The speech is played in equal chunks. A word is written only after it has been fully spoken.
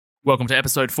Welcome to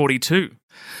episode 42.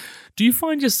 Do you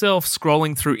find yourself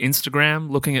scrolling through Instagram,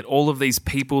 looking at all of these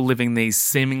people living these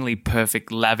seemingly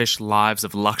perfect, lavish lives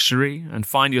of luxury, and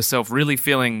find yourself really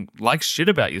feeling like shit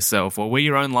about yourself or where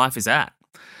your own life is at?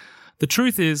 The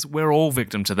truth is, we're all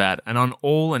victim to that and on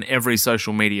all and every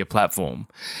social media platform.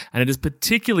 And it is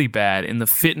particularly bad in the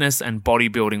fitness and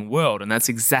bodybuilding world, and that's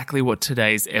exactly what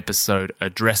today's episode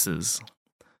addresses.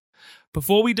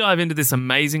 Before we dive into this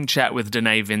amazing chat with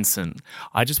Danae Vincent,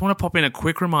 I just want to pop in a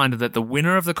quick reminder that the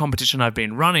winner of the competition I've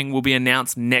been running will be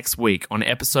announced next week on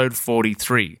episode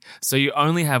 43, so you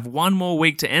only have one more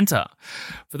week to enter.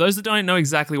 For those that don't know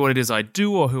exactly what it is I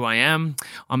do or who I am,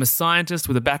 I'm a scientist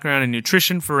with a background in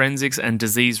nutrition, forensics, and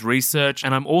disease research,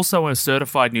 and I'm also a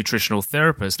certified nutritional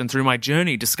therapist, and through my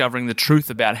journey discovering the truth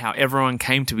about how everyone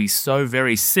came to be so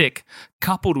very sick,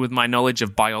 coupled with my knowledge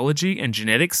of biology and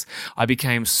genetics, I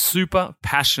became super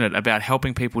passionate about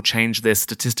helping people change their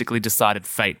statistically decided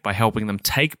fate by helping them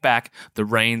take back the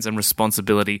reins and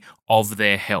responsibility of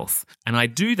their health. And I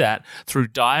do that through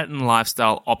diet and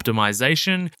lifestyle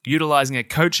optimization, utilizing a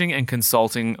coaching and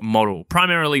consulting model,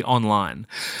 primarily online.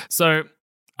 So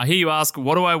I hear you ask,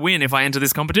 what do I win if I enter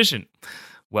this competition?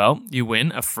 Well, you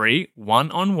win a free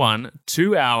one-on-one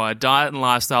 2-hour diet and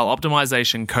lifestyle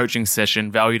optimization coaching session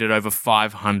valued at over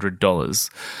 $500,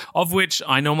 of which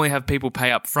I normally have people pay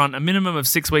up front a minimum of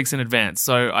 6 weeks in advance.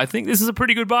 So I think this is a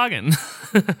pretty good bargain.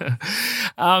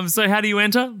 So how do you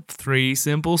enter? 3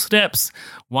 simple steps.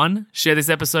 1, share this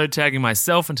episode tagging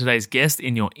myself and today's guest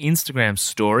in your Instagram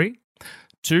story.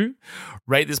 2,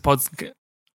 rate this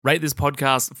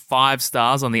podcast 5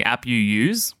 stars on the app you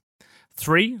use.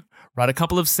 3, write a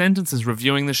couple of sentences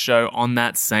reviewing the show on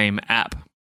that same app.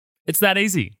 It's that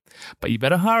easy. But you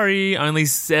better hurry, only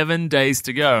 7 days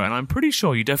to go. And I'm pretty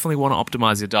sure you definitely want to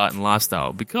optimize your diet and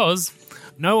lifestyle because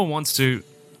no one wants to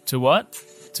what?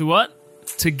 To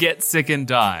what? To get sick and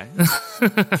die.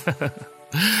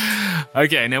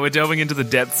 Okay, now we're delving into the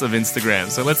depths of Instagram,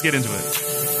 so let's get into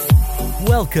it.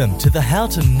 Welcome to the How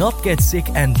to Not Get Sick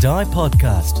and Die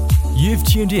podcast. You've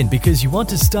tuned in because you want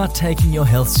to start taking your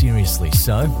health seriously,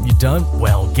 so you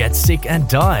don't, get sick and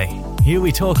die. Here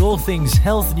we talk all things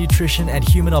health, nutrition, and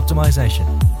human optimization.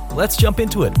 Let's jump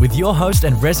into it with your host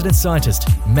and resident scientist,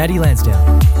 Maddie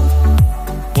Lansdowne.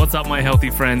 What's up, my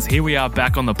healthy friends? Here we are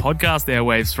back on the podcast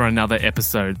airwaves for another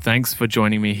episode. Thanks for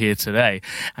joining me here today.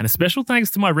 And a special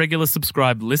thanks to my regular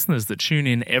subscribed listeners that tune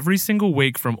in every single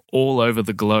week from all over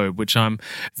the globe, which I'm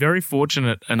very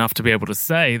fortunate enough to be able to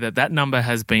say that number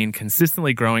has been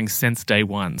consistently growing since day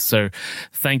one. So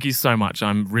thank you so much.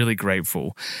 I'm really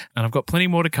grateful. And I've got plenty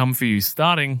more to come for you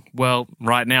starting,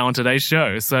 right now on today's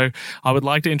show. So I would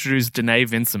like to introduce Danae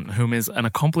Vincent, whom is an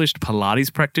accomplished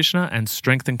Pilates practitioner and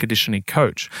strength and conditioning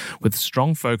coach, with a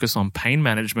strong focus on pain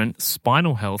management,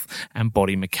 spinal health, and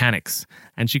body mechanics.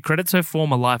 And she credits her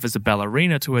former life as a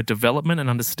ballerina to her development and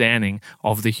understanding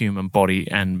of the human body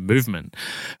and movement.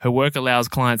 Her work allows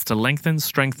clients to lengthen,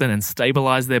 strengthen, and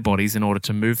stabilize their bodies in order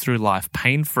to move through life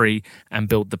pain-free and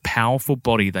build the powerful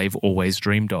body they've always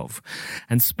dreamed of.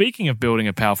 And speaking of building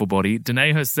a powerful body,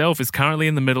 Danae herself is currently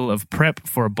in the middle of prep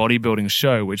for a bodybuilding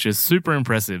show, which is super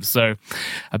impressive. So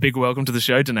a big welcome to the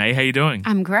show, Danae. How are you doing?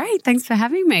 I'm great. Thanks for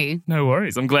having me. No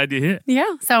worries. I'm glad you're here.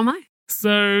 Yeah, so am I.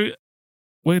 So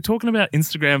we're talking about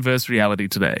Instagram versus reality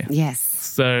today. Yes.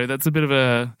 So that's a bit of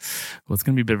it's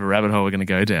going to be a bit of a rabbit hole we're going to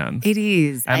go down. It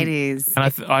is. It is.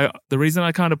 And the reason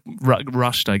I kind of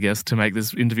rushed, I guess, to make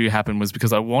this interview happen was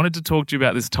because I wanted to talk to you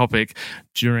about this topic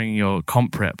during your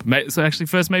comp prep. So actually,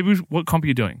 first, maybe what comp are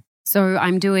you doing? So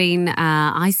I'm doing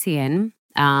ICN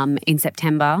in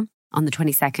September on the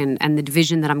 22nd, and the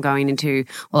division that I'm going into,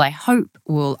 I hope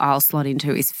I'll slot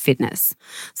into is fitness.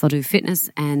 So I'll do fitness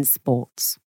and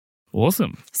sports.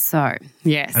 Awesome. So,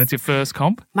 yes. And it's your first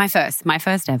comp? My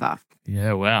first ever.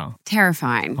 Yeah, wow.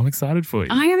 Terrifying. I'm excited for you.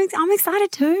 I'm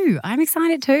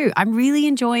excited too. I'm really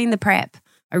enjoying the prep.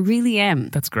 I really am.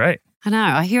 That's great. I know.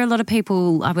 I hear a lot of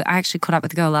people. I actually caught up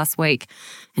with a girl last week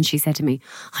and she said to me,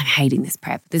 I'm hating this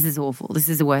prep. This is awful. This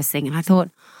is the worst thing. And I thought,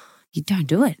 you don't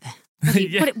do it.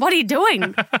 What are you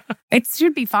doing? It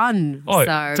should be fun. Oh,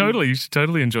 totally. You should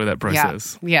totally enjoy that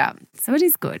process. Yeah. So it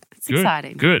is good. It's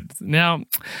exciting. Good. Now,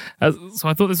 so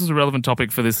I thought this was a relevant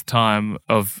topic for this time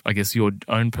of, I guess, your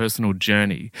own personal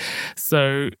journey.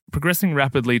 So progressing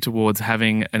rapidly towards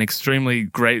having an extremely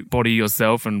great body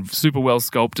yourself and super well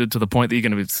sculpted to the point that you're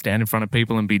going to stand in front of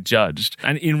people and be judged.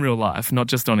 And in real life, not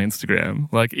just on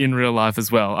Instagram, like in real life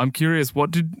as well. I'm curious,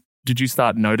 what did you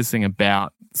start noticing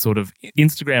about sort of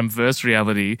Instagram versus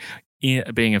reality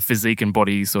being a physique and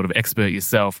body sort of expert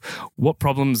yourself, what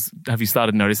problems have you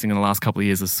started noticing in the last couple of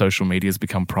years as social media has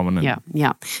become prominent?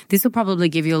 Yeah. This will probably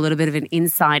give you a little bit of an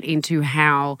insight into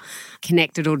how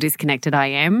connected or disconnected I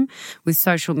am with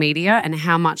social media and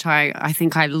how much I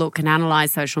think I look and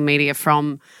analyze social media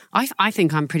from, I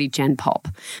think I'm pretty Gen Pop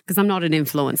because I'm not an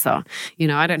influencer. You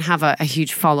know, I don't have a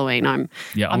huge following. I'm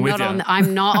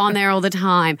not on there all the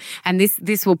time. And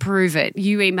this will prove it.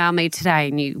 You emailed me today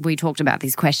and we talked about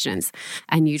these questions.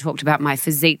 And you talked about my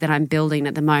physique that I'm building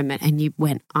at the moment and you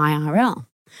went IRL.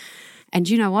 And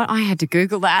you know what? I had to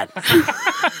Google that.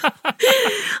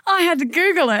 I had to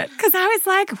Google it because I was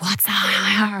like, what's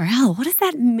IRL? What does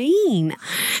that mean?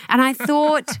 And I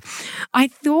thought,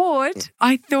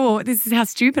 this is how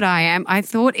stupid I am. I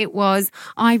thought it was,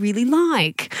 I really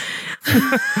like.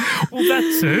 Well,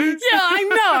 that too. Yeah, I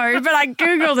know. But I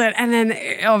Googled it and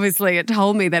then obviously it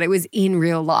told me that it was in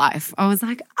real life. I was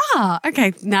like,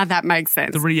 okay, now that makes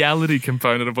sense. The reality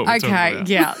component of what we're talking about.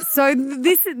 Okay, yeah. So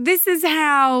this is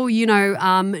how,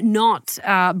 not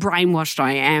brainwashed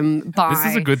I am by This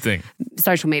is a good thing.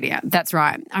 social media. That's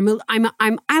right.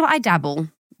 I dabble,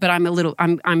 but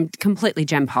I'm completely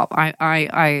Gen Pop.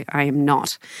 I am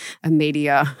not a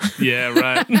media. Yeah,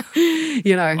 right.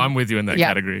 I'm with you in that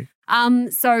category.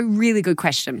 So really good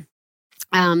question.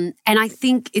 And I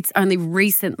think it's only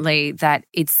recently that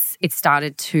it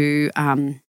started to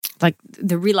like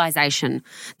the realization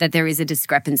that there is a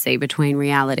discrepancy between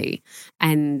reality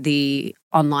and the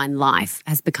online life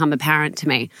has become apparent to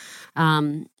me.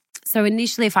 So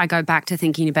initially, if I go back to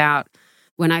thinking about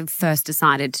when I first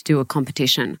decided to do a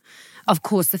competition, of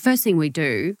course, the first thing we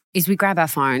do is we grab our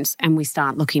phones and we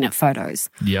start looking at photos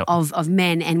of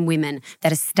men and women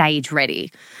that are stage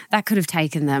ready. That could have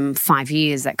taken them 5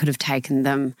 years. That could have taken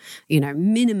them,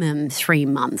 minimum 3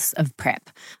 months of prep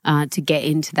to get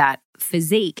into that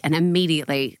physique. And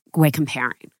immediately we're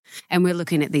comparing. And we're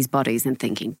looking at these bodies and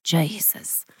thinking,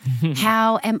 Jesus,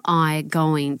 how am I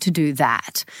going to do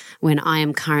that when I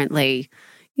am currently,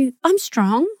 I'm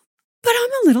strong, but I'm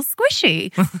a little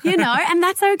squishy, and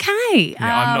that's okay.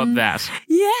 Yeah, I'm not that.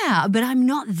 Yeah, but I'm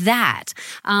not that.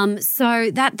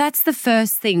 So that's the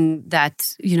first thing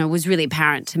that, was really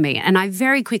apparent to me. And I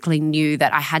very quickly knew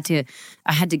that I had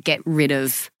to get rid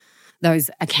of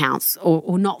those accounts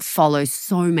or not follow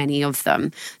so many of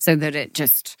them so that it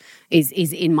just is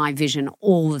in my vision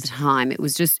all the time. It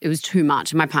was too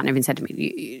much. And my partner even said to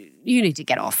me, you need to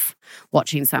get off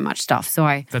watching so much stuff.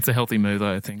 So that's a healthy move,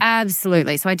 I think.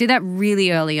 Absolutely. So I did that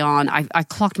really early on. I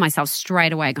clocked myself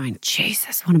straight away going,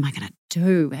 Jesus, what am I going to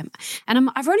do?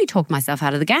 And I've already talked myself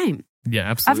out of the game. Yeah,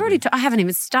 absolutely. I haven't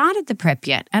even started the prep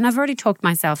yet. And I've already talked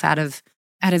myself out of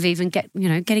even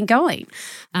getting going.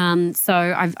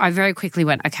 So I very quickly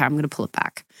went, okay, I'm going to pull it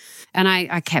back. And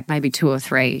I kept maybe 2 or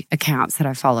 3 accounts that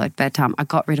I followed, but I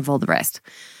got rid of all the rest.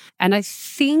 And I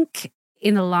think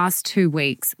in the last 2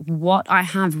 weeks, what I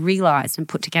have realized and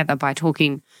put together by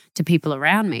talking to people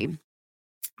around me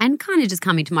and kind of just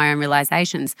coming to my own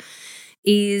realizations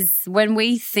is when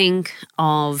we think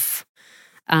of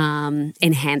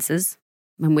enhancers,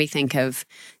 when we think of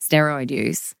steroid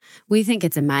use, we think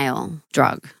it's a male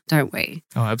drug, don't we?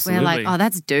 Oh, absolutely. We're like,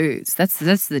 that's dudes. That's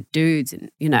the dudes, and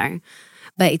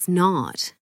but it's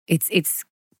not. It's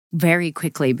very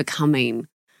quickly becoming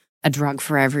a drug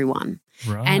for everyone.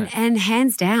 Right. And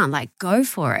hands down, like, go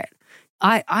for it.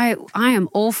 I am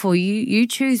all for you. You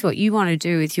choose what you want to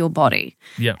do with your body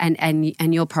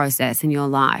and your process and your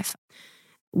life.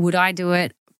 Would I do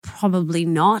it? Probably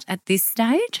not at this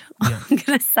stage, I'm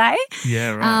going to say.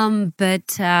 Yeah, right.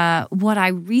 But what I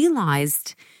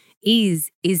realized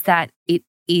is that it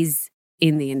is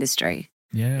in the industry.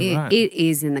 Yeah, right. It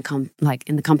is in the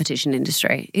competition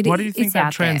industry. Why do you think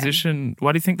that transition?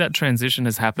 Why do you think that transition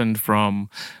has happened from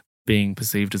being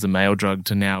perceived as a male drug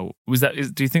to now?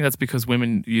 Do you think that's because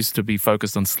women used to be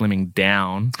focused on slimming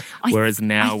down, whereas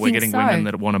now we're getting women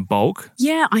that want to bulk?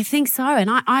 Yeah, I think so. And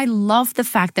I love the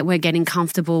fact that we're getting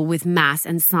comfortable with mass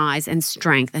and size and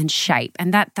strength and shape.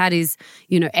 And that is,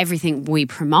 everything we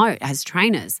promote as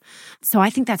trainers. So I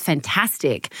think that's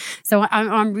fantastic. So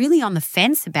I'm really on the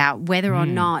fence about whether or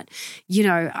not,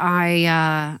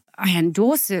 I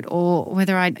endorse it or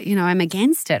whether I'm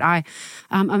against it. I'm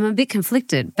a bit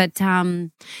conflicted, but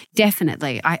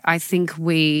definitely I think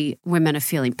women are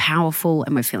feeling powerful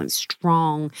and we're feeling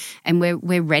strong and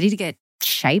we're ready to get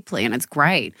shapely, and it's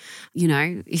great.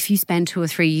 If you spend 2 or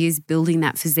 3 years building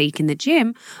that physique in the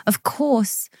gym, of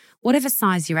course, whatever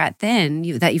size you're at then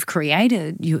that you've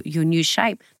created, your new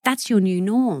shape, that's your new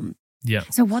norm. Yeah.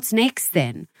 So what's next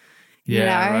then?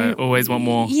 Yeah, right. Always want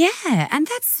more. Yeah, and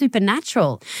that's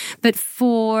supernatural. But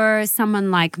for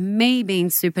someone like me being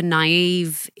super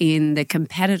naive in the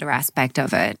competitor aspect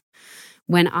of it,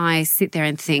 when I sit there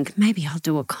and think, maybe I'll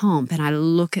do a comp and I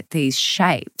look at these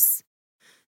shapes,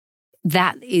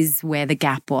 that is where the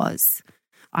gap was.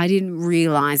 I didn't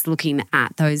realize looking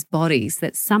at those bodies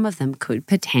that some of them could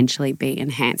potentially be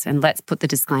enhanced. And let's put the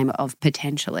disclaimer of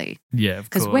potentially. Yeah, of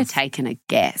course. Because we're taking a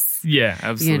guess. Yeah,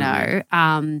 absolutely. You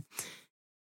know,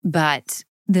 but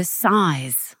the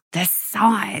size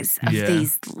of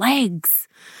these legs,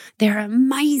 they're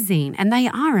amazing. And they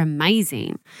are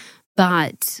amazing,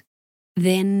 but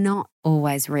they're not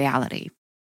always reality.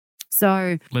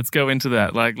 So let's go into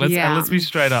that. Like, let's be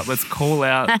straight up. Let's call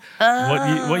out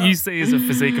what you see as a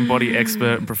physique and body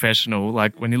expert and professional.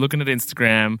 Like, when you're looking at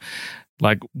Instagram,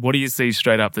 like, what do you see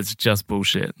straight up that's just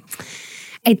bullshit?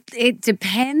 It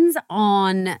depends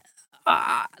on.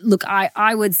 Look,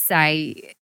 I would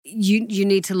say you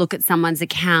need to look at someone's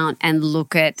account and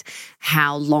look at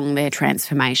how long their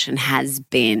transformation has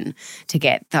been to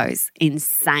get those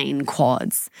insane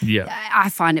quads. Yeah. I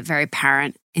find it very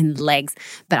apparent in legs,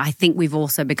 but I think we've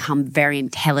also become very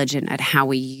intelligent at how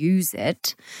we use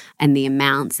it and the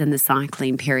amounts and the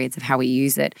cycling periods of how we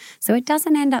use it. So it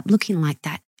doesn't end up looking like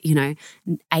that,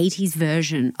 80s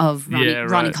version of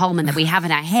Ronnie Coleman that we have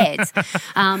in our heads.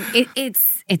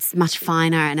 It's much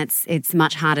finer and it's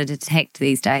much harder to detect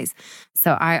these days.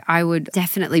 So I would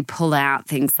definitely pull out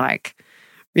things like,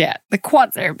 the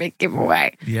quads are a big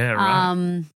giveaway. Yeah,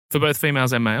 right. For both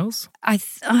females and males?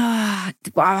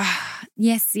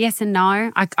 Yes and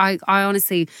no. I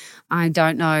honestly, I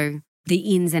don't know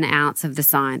the ins and outs of the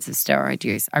science of steroid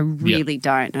use. I really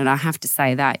don't. And I have to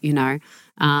say that,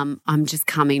 I'm just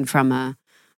coming from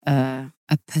a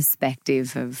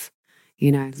perspective of,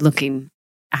 looking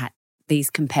at these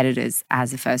competitors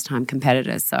as a first-time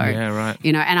competitor. So, right.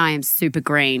 And I am super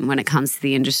green when it comes to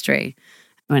the industry,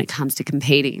 when it comes to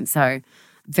competing. So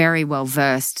very well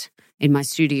versed in my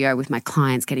studio with my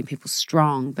clients, getting people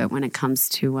strong. But when it comes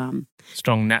to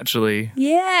strong naturally.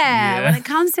 Yeah. When it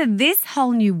comes to this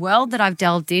whole new world that I've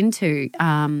delved into,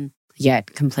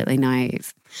 completely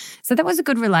naive. So that was a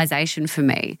good realization for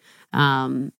me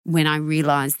when I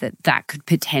realized that could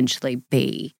potentially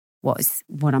be what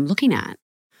I'm looking at.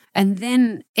 And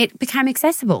then it became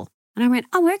accessible. And I went,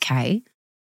 oh, okay,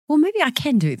 well, maybe I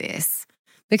can do this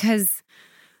because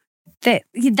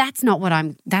that's not what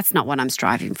I'm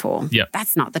striving for. Yeah.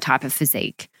 That's not the type of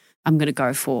physique I'm going to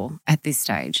go for at this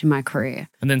stage in my career.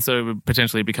 And then so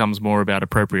potentially it becomes more about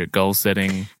appropriate goal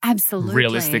setting. Absolutely.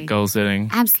 Realistic goal setting.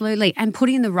 Absolutely. And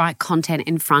putting the right content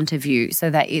in front of you so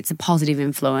that it's a positive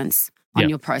influence on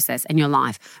your process and your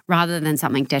life rather than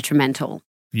something detrimental.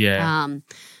 Yeah.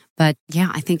 But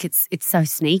I think it's so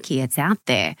sneaky. It's out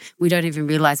there. We don't even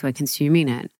realize we're consuming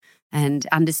it and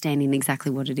understanding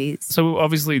exactly what it is. So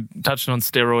obviously touching on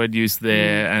steroid use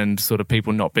there and sort of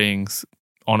people not being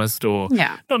honest or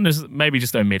not necessarily, maybe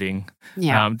just omitting,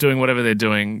 doing whatever they're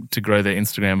doing to grow their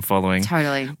Instagram following.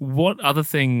 Totally. What other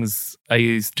things do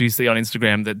you see on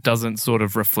Instagram that doesn't sort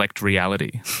of reflect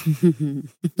reality?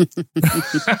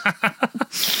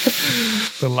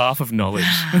 The laugh of knowledge.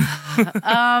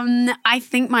 I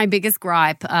think my biggest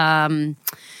gripe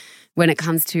when it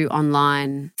comes to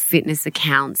online fitness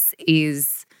accounts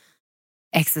is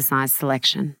exercise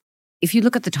selection. If you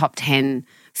look at the top 10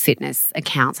 fitness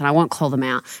accounts, and I won't call them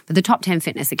out, but the top 10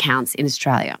 fitness accounts in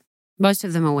Australia, most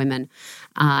of them are women,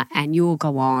 and you will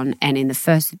go on and in the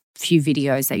first few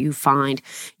videos that you find,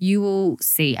 you will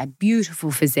see a beautiful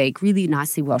physique, really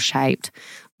nicely well-shaped,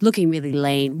 looking really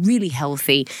lean, really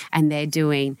healthy, and they're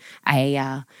doing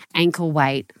a ankle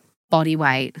weight, body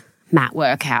weight mat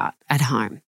workout at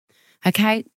home.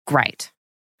 Okay, great.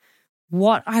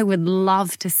 What I would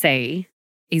love to see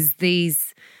is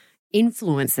these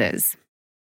influencers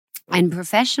and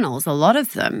professionals, a lot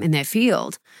of them in their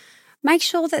field, make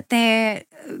sure that they're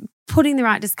putting the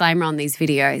right disclaimer on these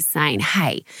videos saying,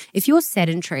 hey, if you're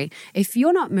sedentary, if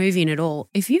you're not moving at all,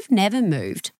 if you've never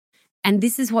moved and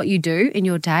this is what you do in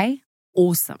your day,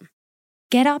 awesome.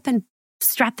 Get up and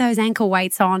strap those ankle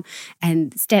weights on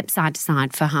and step side to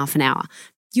side for half an hour.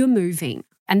 You're moving.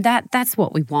 And that's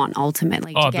what we want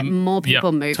ultimately, to get more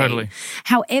people moving. Totally.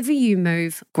 However you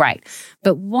move, great.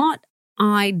 But what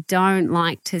I don't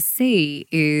like to see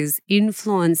is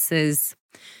influencers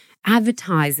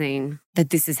advertising that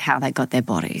this is how they got their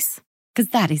bodies. Because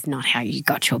that is not how you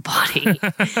got your body.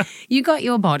 You got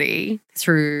your body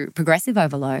through progressive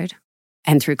overload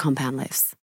and through compound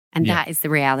lifts. And Yeah. that is the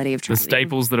reality of The training.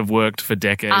 staples that have worked for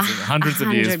decades and hundreds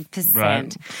of years. 100%.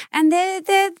 Right. And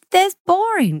they're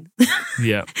boring.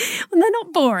 Yeah. Well, they're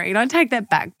not boring. I take that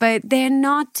back, but they're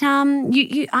not.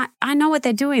 I know what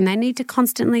they're doing. They need to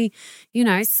constantly,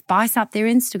 spice up their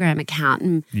Instagram account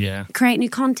and Yeah. create new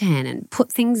content and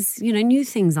put things, new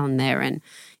things on there, and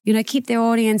keep their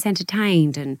audience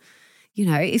entertained. And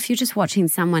if you're just watching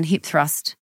someone hip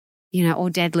thrust, or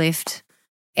deadlift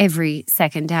every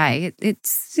second day,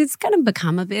 it's going to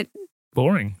become a bit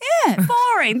Boring.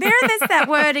 boring. There's that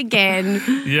word again.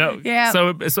 Yeah. Yeah.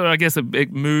 So I guess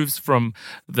it moves from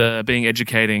the being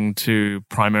educating to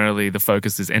primarily the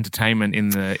focus is entertainment in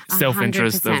the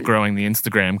self-interest of 100%. growing the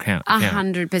Instagram count.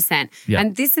 100%. Yeah.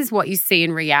 And this is what you see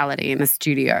in reality in the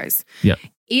studios. Yeah.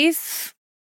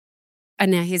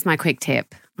 And now here's my quick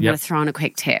tip. I'm Yep. going to throw in a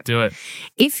quick tip. Do it.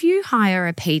 If you hire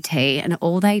a PT and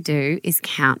all they do is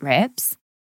count reps,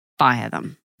 fire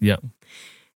them. Yeah.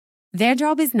 Their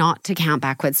job is not to count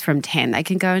backwards from 10. They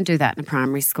can go and do that in a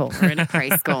primary school or in a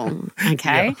preschool,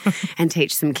 okay, and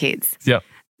teach some kids. Yeah.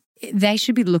 They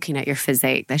should be looking at your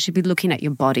physique. They should be looking at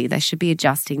your body. They should be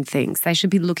adjusting things. They should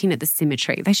be looking at the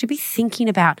symmetry. They should be thinking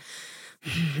about,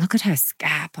 look at her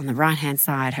scap on the right-hand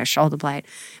side, her shoulder blade.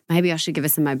 Maybe I should give her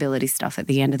some mobility stuff at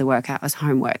the end of the workout as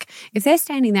homework. If they're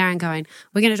standing there and going,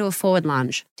 we're going to do a forward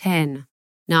lunge, 10,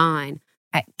 9,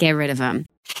 8, get rid of them.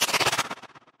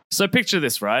 So picture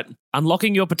this, right?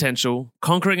 Unlocking your potential,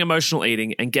 conquering emotional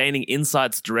eating, and gaining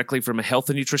insights directly from a health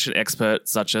and nutrition expert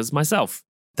such as myself.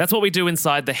 That's what we do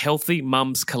inside the Healthy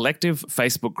Mums Collective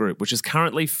Facebook group, which is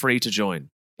currently free to join.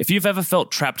 If you've ever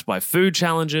felt trapped by food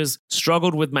challenges,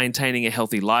 struggled with maintaining a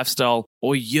healthy lifestyle,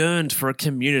 or yearned for a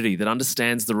community that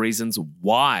understands the reasons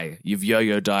why you've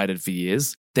yo-yo dieted for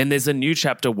years, then there's a new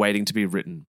chapter waiting to be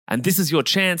written. And this is your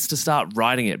chance to start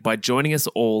writing it by joining us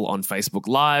all on Facebook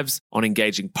Lives, on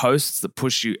engaging posts that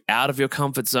push you out of your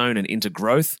comfort zone and into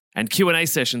growth, and Q&A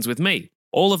sessions with me.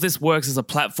 All of this works as a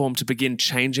platform to begin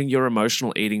changing your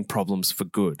emotional eating problems for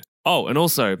good. Oh, and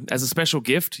also, as a special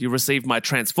gift, you'll receive my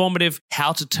transformative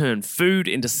How to Turn Food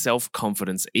into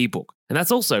Self-Confidence ebook. And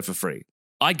that's also for free.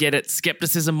 I get it,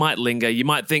 skepticism might linger. You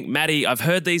might think, Maddie, I've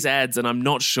heard these ads and I'm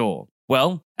not sure.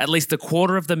 Well, at least a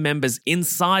quarter of the members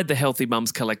inside the Healthy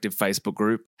Mums Collective Facebook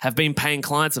group have been paying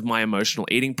clients of my emotional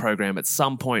eating program at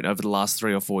some point over the last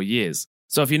 3 or 4 years.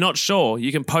 So if you're not sure,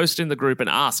 you can post in the group and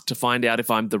ask to find out if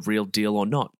I'm the real deal or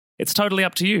not. It's totally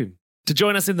up to you. To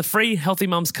join us in the free Healthy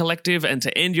Mums Collective and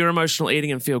to end your emotional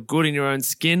eating and feel good in your own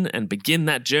skin and begin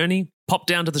that journey, pop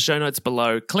down to the show notes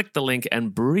below, click the link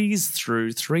and breeze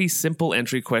through 3 simple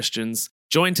entry questions.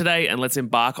 Join today and let's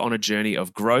embark on a journey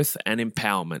of growth and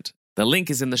empowerment. The link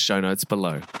is in the show notes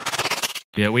below.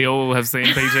 Yeah, we all have seen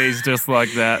PTs just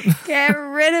like that. Get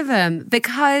rid of them,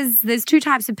 because there's 2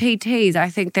 types of PTs. I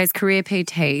think there's career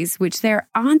PTs, which there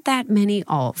aren't that many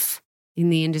of in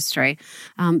the industry.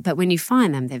 But when you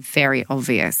find them, they're very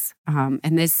obvious. And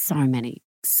there's so many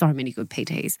good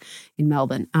PTs in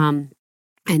Melbourne. And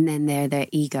then there are the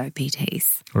ego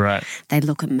PTs. Right. They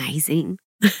look amazing.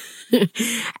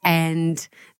 And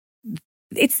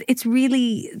it's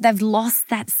really, they've lost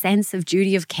that sense of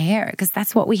duty of care, because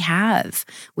that's what we have.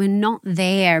 We're not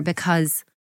there because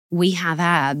we have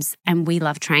abs and we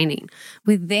love training.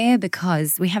 We're there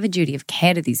because we have a duty of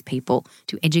care to these people,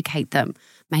 to educate them,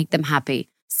 make them happy,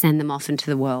 send them off into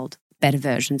the world, better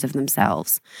versions of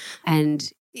themselves. And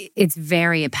it's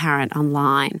very apparent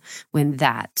online when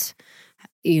that,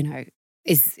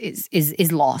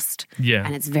 is lost. Yeah.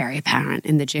 And it's very apparent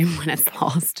in the gym when it's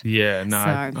lost. Yeah, no,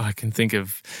 I can think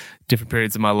of different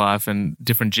periods of my life and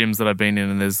different gyms that I've been in,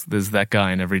 and there's that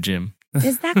guy in every gym.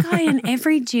 There's that guy in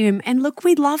every gym. And look,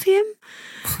 we love him,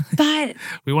 but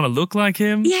we want to look like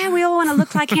him. Yeah, we all want to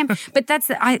look like him. But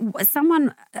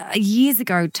someone years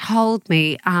ago told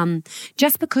me,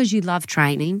 just because you love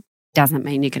training doesn't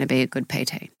mean you're going to be a good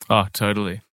PT. Oh,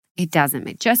 totally. It doesn't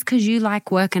mean. Just because you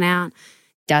like working out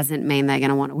doesn't mean they're going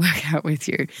to want to work out with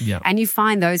you. Yeah. And you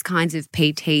find those kinds of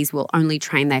PTs will only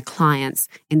train their clients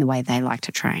in the way they like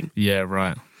to train. Yeah,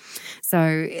 right.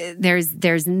 So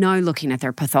there's no looking at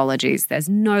their pathologies. There's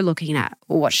no looking at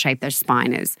what shape their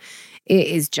spine is. It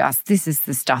is just, this is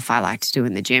the stuff I like to do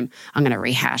in the gym. I'm going to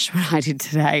rehash what I did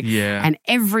today. Yeah. And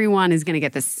everyone is going to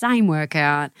get the same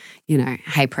workout.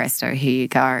 Hey presto, here you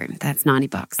go. That's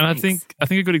 $90. And Thanks. I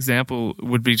think a good example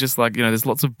would be just like, there's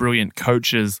lots of brilliant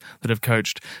coaches that have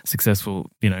coached successful,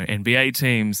 NBA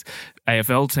teams,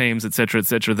 AFL teams, et cetera,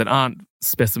 that aren't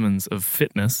specimens of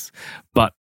fitness,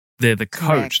 but they're the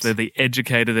coach, Correct. They're the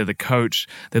educator, they're the coach,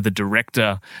 they're the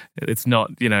director. It's not,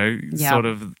 sort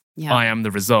of, I am the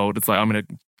result. It's like, I'm going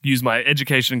to use my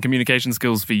education and communication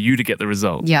skills for you to get the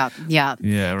result. Yeah. Yeah,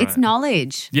 right. It's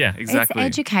knowledge. Yeah, exactly. It's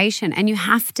education, and you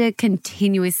have to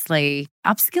continuously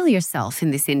upskill yourself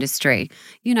in this industry.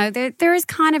 You know, there is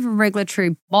kind of a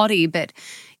regulatory body, but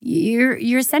you're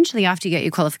essentially, after you get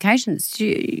your qualifications,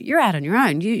 you're out on your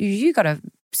own. You got to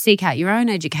seek out your own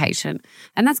education.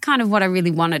 And that's kind of what I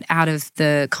really wanted out of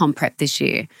the Comp Prep this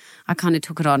year. I kind of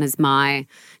took it on as my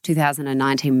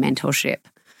 2019 mentorship.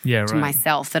 Yeah, to right.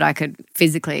 myself that I could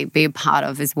physically be a part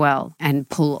of as well, and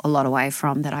pull a lot away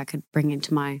from that I could bring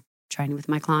into my training with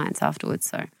my clients afterwards.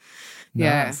 So,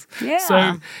 Nice. Yeah.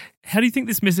 So how do you think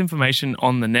this misinformation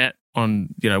on the net,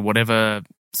 on, whatever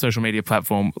social media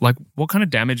platform, like what kind of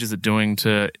damage is it doing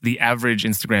to the average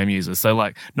Instagram user? So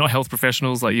like not health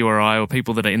professionals like you or I, or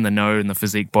people that are in the know in the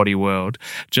physique body world,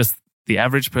 just the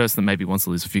average person that maybe wants to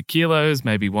lose a few kilos,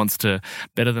 maybe wants to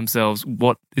better themselves.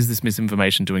 What is this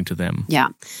misinformation doing to them? Yeah.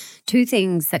 Two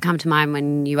things that come to mind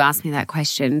when you ask me that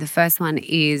question. The first one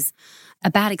is a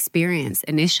bad experience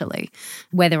initially,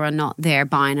 whether or not they're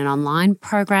buying an online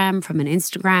program from an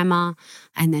Instagrammer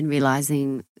and then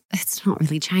realizing it's not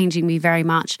really changing me very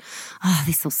much. Oh,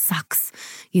 this all sucks.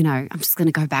 I'm just going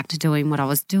to go back to doing what I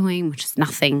was doing, which is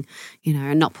nothing,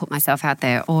 and not put myself out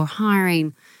there, or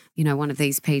hiring one of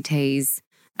these PTs,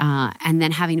 and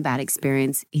then having a bad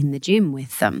experience in the gym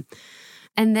with them.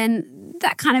 And then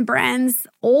that kind of brands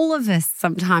all of us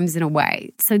sometimes in a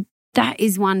way. So that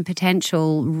is one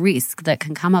potential risk that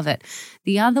can come of it.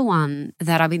 The other one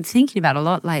that I've been thinking about a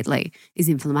lot lately is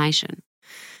inflammation.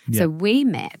 Yeah. So we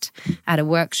met at a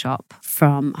workshop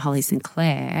from Holly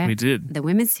Sinclair. We did. The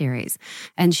women's series.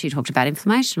 And she talked about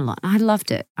inflammation a lot. And I loved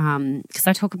it because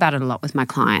I talk about it a lot with my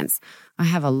clients. I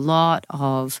have a lot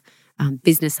of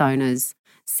business owners,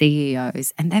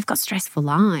 CEOs, and they've got stressful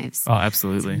lives. Oh,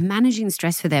 absolutely. So managing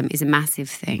stress for them is a massive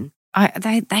thing.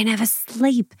 They never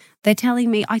sleep. They're telling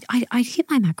me, I hit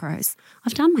my macros.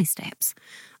 I've done my steps.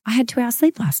 I had 2 hours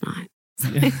sleep last night.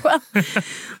 Well,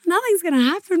 nothing's going to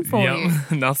happen for you.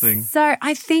 Nothing. So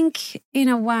I think in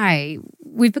a way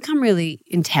we've become really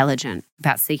intelligent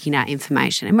about seeking out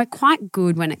information, and we're quite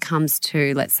good when it comes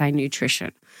to, let's say,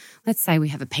 nutrition. Let's say we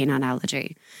have a peanut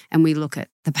allergy and we look at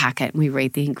the packet and we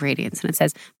read the ingredients and it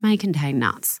says may contain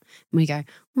nuts. And we go,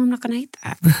 well, I'm not going to eat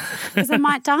that because I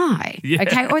might die. Yeah.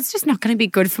 Okay. Or it's just not going to be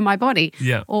good for my body.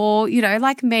 Yeah. Or,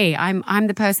 like me, I'm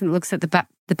the person that looks at the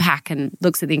pack and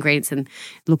looks at the ingredients and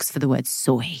looks for the word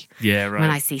soy. Yeah, right. When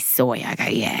I see soy, I go,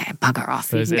 yeah, bugger off.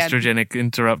 Those estrogenic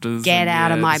interrupters. Get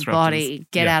out of my disruptors. body.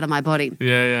 Get out of my body.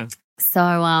 Yeah.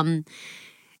 So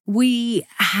we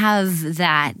have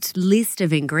that list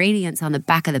of ingredients on the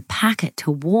back of the packet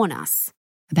to warn us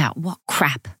about what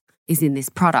crap is in this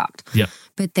product. Yeah.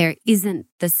 But there isn't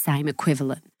the same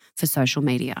equivalent for social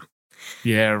media.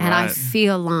 Yeah, right. And I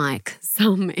feel like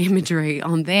some imagery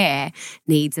on there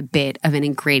needs a bit of an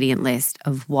ingredient list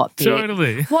of what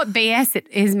BS it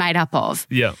is made up of.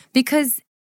 Yeah. Because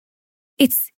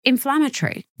it's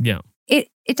inflammatory. Yeah. It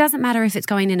doesn't matter if it's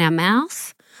going in our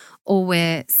mouth or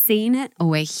we're seeing it or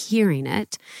we're hearing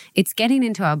it. It's getting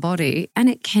into our body and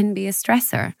it can be a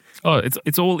stressor. Oh,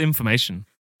 it's all information.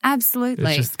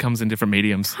 Absolutely. It just comes in different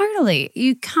mediums. Totally.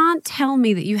 You can't tell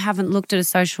me that you haven't looked at a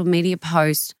social media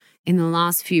post in the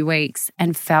last few weeks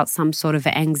and felt some sort of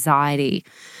anxiety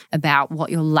about what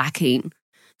you're lacking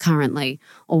currently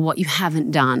or what you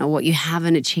haven't done or what you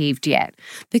haven't achieved yet,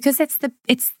 because it's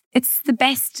the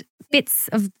best bits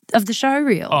of the show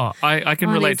reel. Oh, I can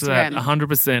relate to that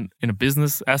 100% in a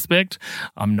business aspect.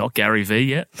 I'm not Gary Vee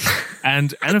yet.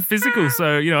 And a physical.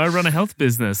 So, I run a health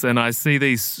business and I see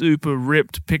these super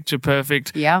ripped, picture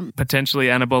perfect, potentially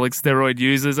anabolic steroid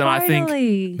users. And I think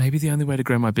maybe the only way to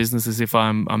grow my business is if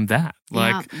I'm that.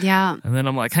 And then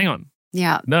I'm like, hang on.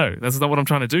 Yeah. No, that's not what I'm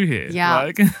trying to do here.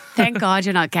 Yeah. Thank God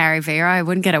you're not Gary Vee, or I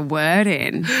wouldn't get a word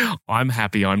in. I'm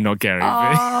happy I'm not Gary Vee.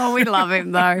 Oh, we love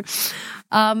him though.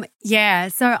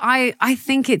 So I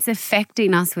think it's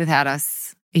affecting us without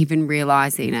us even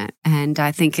realizing it. And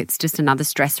I think it's just another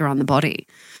stressor on the body,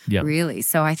 really.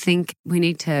 So I think we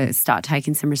need to start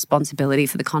taking some responsibility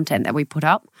for the content that we put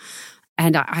up.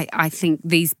 And I think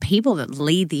these people that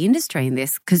lead the industry in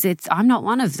this, because I'm not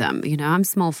one of them, I'm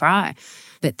small fry,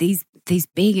 but these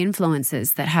big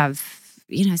influencers that have,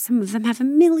 some of them have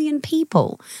 1 million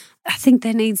people. I think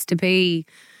there needs to be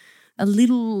a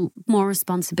little more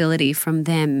responsibility from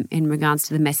them in regards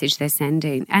to the message they're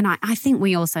sending. And I think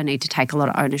we also need to take a lot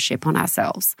of ownership on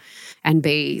ourselves and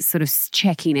be sort of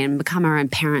checking in, become our own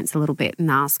parents a little bit and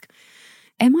ask,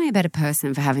 am I a better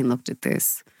person for having looked at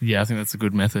this? Yeah, I think that's a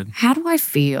good method. How do I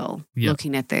feel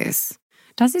looking at this?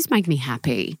 Does this make me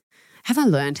happy? Have I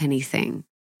learned anything?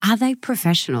 Are they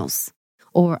professionals?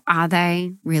 Or are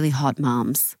they really hot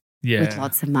mums with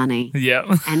lots of money Yeah.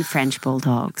 and French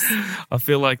bulldogs? I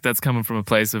feel like that's coming from a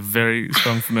place of very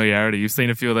strong familiarity. You've seen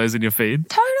a few of those in your feed?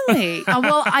 Totally.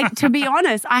 Well, to be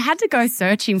honest, I had to go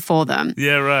searching for them.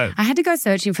 Yeah, right. I had to go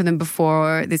searching for them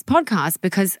before this podcast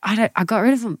because I got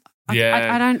rid of them.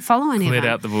 I don't follow any of Cleared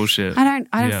them. out the bullshit. I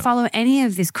don't follow any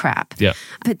of this crap. Yeah.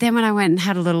 But then when I went and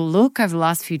had a little look over the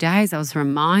last few days, I was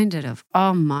reminded of,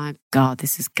 oh my God,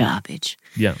 this is garbage.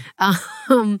 Yeah.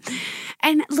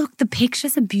 And look, the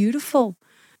pictures are beautiful.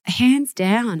 Hands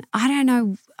down. I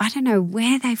don't know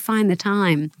where they find the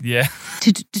time Yeah.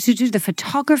 to do the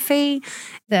photography.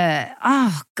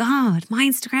 Oh God, my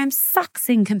Instagram sucks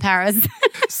in comparison.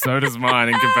 So does mine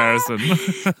in comparison.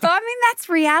 But I mean, that's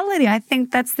reality. I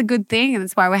think that's the good thing. And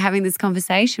that's why we're having this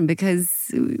conversation,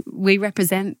 because we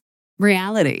represent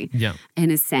reality Yeah.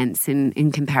 in a sense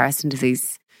in comparison to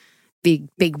these big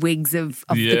wigs of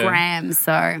the gram.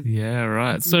 So Yeah,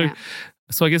 right. So yeah.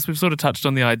 So I guess we've sort of touched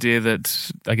on the idea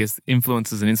that I guess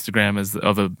influencers and Instagrammers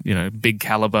of a big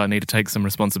caliber need to take some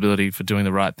responsibility for doing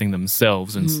the right thing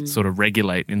themselves and sort of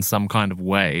regulate in some kind of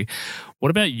way. What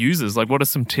about users? Like, what are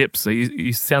some tips? So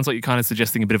you sounds like you're kind of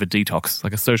suggesting a bit of a detox,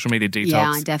 like a social media detox.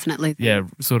 Yeah, I definitely think. Yeah,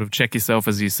 sort of check yourself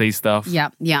as you see stuff. Yeah.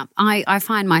 I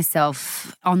find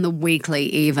myself on the weekly,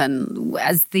 even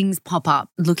as things pop up,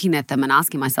 looking at them and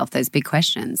asking myself those big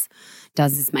questions.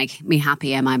 Does this make me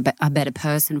happy? Am I a better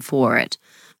person for it?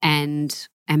 And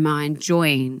am I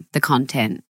enjoying the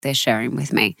content they're sharing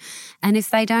with me? And if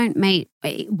they don't meet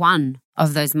one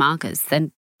of those markers,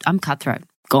 then I'm cutthroat,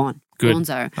 gone. Good.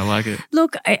 Gonzo. I like it.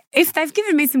 Look, if they've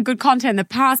given me some good content in the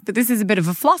past, but this is a bit of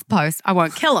a fluff post, I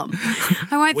won't kill them.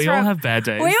 I won't We all have bad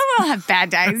days. We all have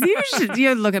bad days.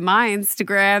 You look at my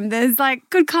Instagram. There's like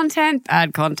good content,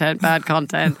 bad content, bad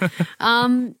content.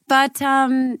 But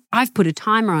I've put a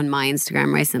timer on my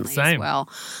Instagram recently as well.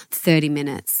 30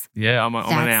 minutes. Yeah, I'm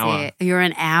an hour. It. You're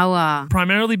an hour.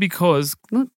 Primarily because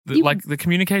the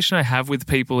communication I have with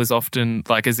people is often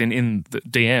like as in the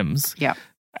DMs. Yeah.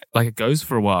 Like it goes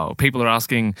for a while. People are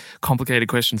asking complicated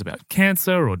questions about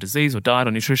cancer or disease or diet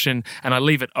or nutrition, and I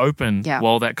leave it open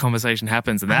while that conversation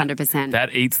happens, and 100%.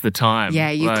 that eats the time. Yeah,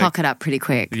 you clock it up pretty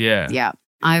quick. Yeah. Yeah.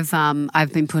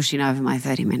 I've been pushing over my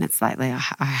 30 minutes lately,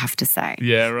 I have to say.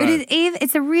 Yeah, right. But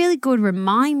it's a really good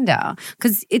reminder,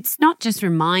 because it's not just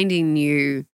reminding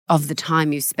you of the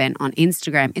time you spent on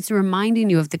Instagram. It's reminding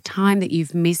you of the time that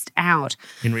you've missed out.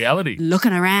 In reality.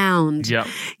 Looking around. Yep.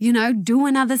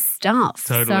 Doing other stuff.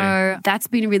 Totally. So that's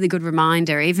been a really good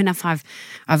reminder. Even if I've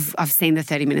seen the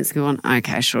 30 minutes go on,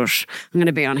 okay, shush, I'm going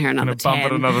to be on here another 10. Bump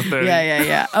it another 30.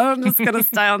 Yeah. Oh, I'm just going to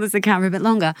stay on this account for a bit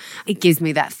longer. It gives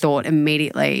me that thought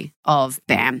immediately of,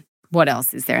 bam, what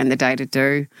else is there in the day to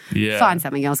do? Yeah. Find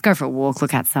something else. Go for a walk,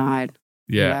 look outside.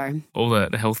 Yeah, all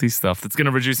that healthy stuff that's going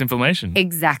to reduce inflammation.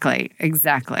 Exactly.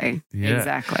 Yeah.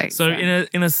 Exactly. So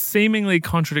in a seemingly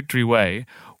contradictory way,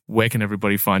 where can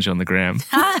everybody find you on the gram?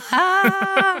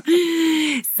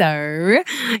 So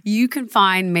you can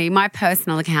find me. My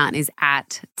personal account is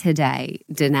at Today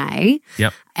Danae.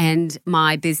 Yep. And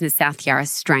my business, South Yarra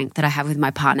Strength, that I have with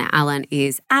my partner, Alan,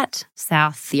 is at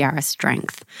South Yarra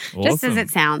Strength. Awesome. Just as it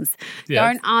sounds. Yeah.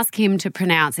 Don't ask him to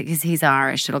pronounce it because he's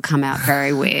Irish. It'll come out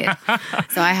very weird.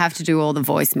 So I have to do all the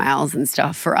voicemails and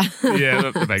stuff for us.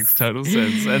 Yeah, that makes total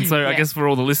sense. And so I guess for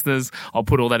all the listeners, I'll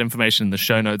put all that information in the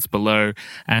show notes below.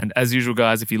 And as usual,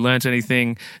 guys, if you learnt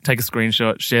anything, take a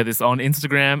screenshot, share this on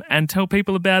Instagram, and tell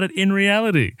people about it in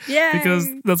reality. Yay. Because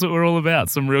that's what we're all about,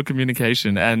 some real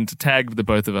communication. And tag the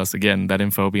both of us again. That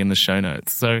info will be in the show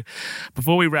notes. So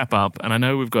before we wrap up, and I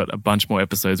know we've got a bunch more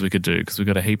episodes we could do because we've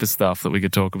got a heap of stuff that we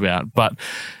could talk about, but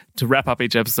to wrap up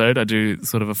each episode, I do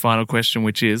sort of a final question,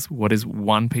 which is, what is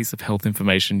one piece of health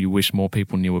information you wish more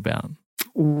people knew about?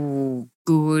 Ooh,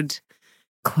 good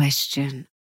question.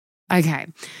 Okay.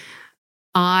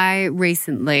 I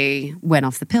recently went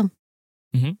off the pill.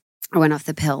 Mm-hmm. I went off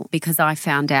the pill because I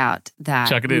found out that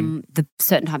Chuck it in. The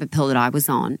certain type of pill that I was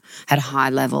on had high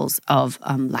levels of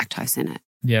lactose in it.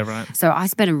 Yeah, right. So I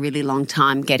spent a really long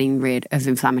time getting rid of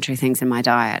inflammatory things in my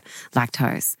diet,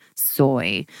 lactose,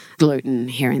 soy, gluten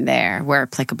here and there where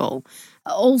applicable,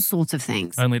 all sorts of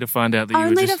things. Only to find out that you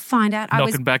were just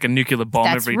knocking back a nuclear bomb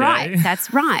every day.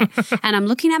 That's right. And I'm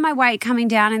looking at my weight coming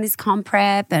down in this comp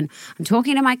prep, and I'm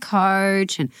talking to my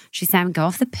coach, and she's saying, go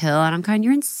off the pill. And I'm going,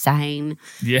 you're insane.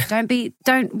 Yeah.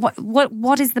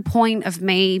 What is the point of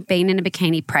me being in a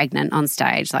bikini pregnant on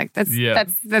stage? Like that's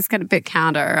kind of a bit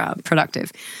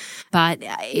counterproductive. But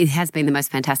it has been the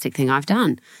most fantastic thing I've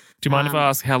done. Do you mind if I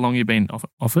ask how long you've been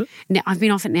off it? Now, I've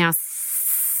been off it now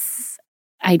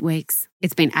 8 weeks.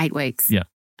 It's been 8 weeks. Yeah.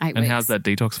 8 And weeks. how's that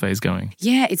detox phase going?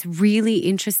 Yeah, it's really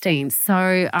interesting.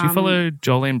 So, Do you follow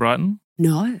Jolene Brighton?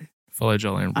 No. Follow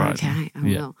Jolene Brighton. Okay, I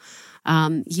Yeah. will.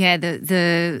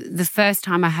 The first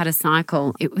time I had a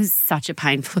cycle, it was such a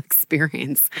painful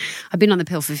experience. I've been on the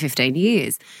pill for 15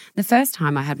 years. The first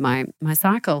time I had my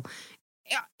cycle,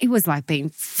 it was like being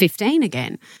 15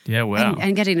 again. Yeah, wow.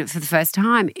 And getting it for the first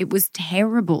time, it was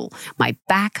terrible. My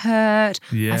back hurt.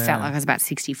 Yeah. I felt like I was about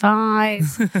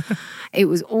 65. It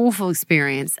was awful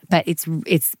experience, but it's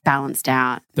balanced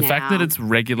out. The fact that it's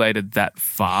regulated that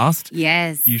fast,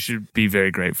 yes, you should be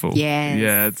very grateful. Yes.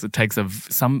 Yeah, it takes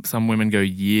some women go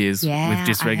years Yeah, with I heard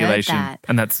dysregulation, that.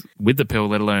 and that's with the pill,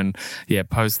 let alone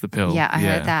post the pill. Yeah, I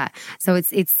heard that. So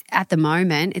it's at the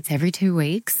moment it's every 2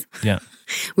 weeks. Yeah.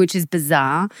 Which is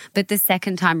bizarre. But the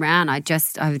second time round, I've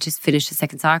just finished the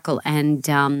second cycle and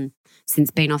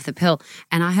since being off the pill,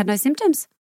 and I had no symptoms.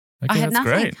 Okay, I had that's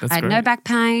nothing. great. That's I had great. no back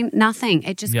pain, nothing.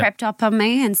 It just crept up on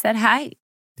me and said, "Hey,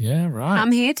 Yeah, right.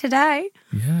 I'm here today."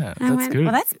 Yeah, And I that's went, good.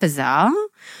 well, that's bizarre.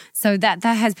 So that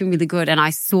has been really good. And I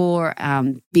saw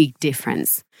big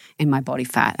difference in my body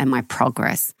fat and my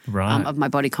progress Right. of my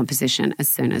body composition as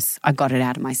soon as I got it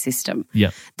out of my system. Yeah.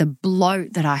 The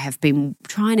bloat that I have been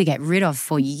trying to get rid of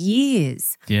for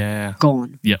years, Yeah.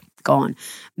 gone. Yeah. Gone.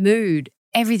 Mood,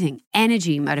 everything,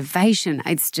 energy, motivation.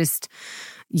 It's just,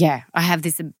 I have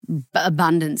this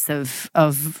abundance of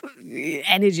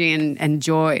energy and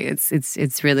joy.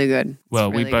 It's really good. Well,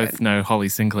 It's really we both good. know Holly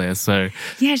Sinclair, so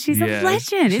Yeah, she's a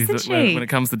legend, she's isn't when she? it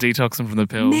comes to detoxing from the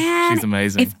pill, Man, she's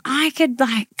amazing. If I could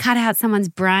cut out someone's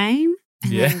brain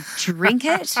and then drink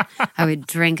it, I would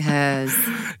drink hers.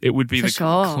 It would be for the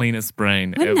sure. cleanest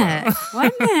brain Wouldn't ever. it?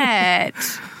 Wouldn't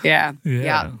it? Yeah.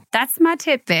 Yeah. That's my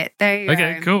tidbit. There you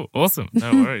Okay, go. cool. Awesome.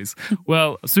 No worries.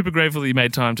 Well, super grateful that you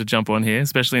made time to jump on here,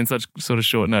 especially in such sort of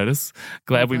short notice.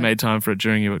 Glad we made time for it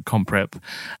during your comp prep.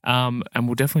 And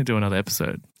we'll definitely do another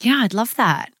episode. Yeah, I'd love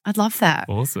that.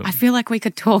 Awesome. I feel like we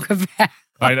could talk about.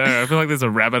 I know. I feel like there's a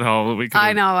rabbit hole that we could.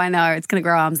 I know. It's going to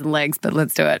grow arms and legs, but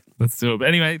let's do it. Let's do it. But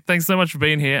anyway, thanks so much for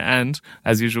being here. And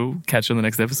as usual, catch you on the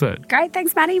next episode. Great.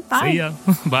 Thanks, Maddie. Bye. See ya.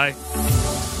 Bye.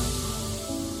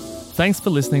 Thanks for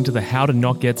listening to the How to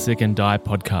Not Get Sick and Die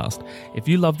podcast. If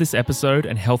you love this episode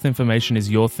and health information is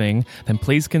your thing, then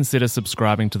please consider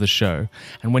subscribing to the show.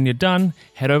 And when you're done,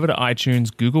 head over to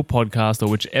iTunes, Google Podcast, or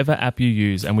whichever app you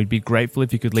use, and we'd be grateful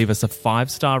if you could leave us a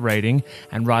 5-star rating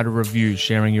and write a review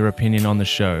sharing your opinion on the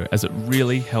show, as it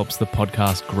really helps the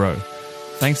podcast grow.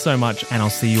 Thanks so much, and I'll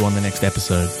see you on the next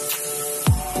episode.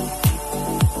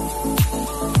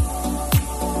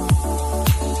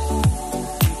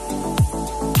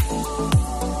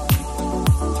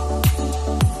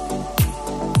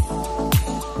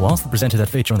 Whilst the presenter that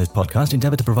feature on this podcast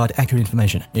endeavour to provide accurate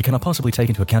information, it cannot possibly take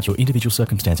into account your individual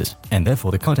circumstances, and therefore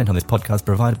the content on this podcast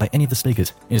provided by any of the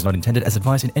speakers is not intended as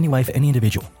advice in any way for any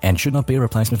individual, and should not be a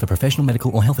replacement for professional medical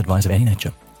or health advice of any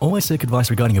nature. Always seek advice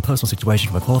regarding your personal situation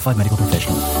from a qualified medical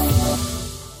professional.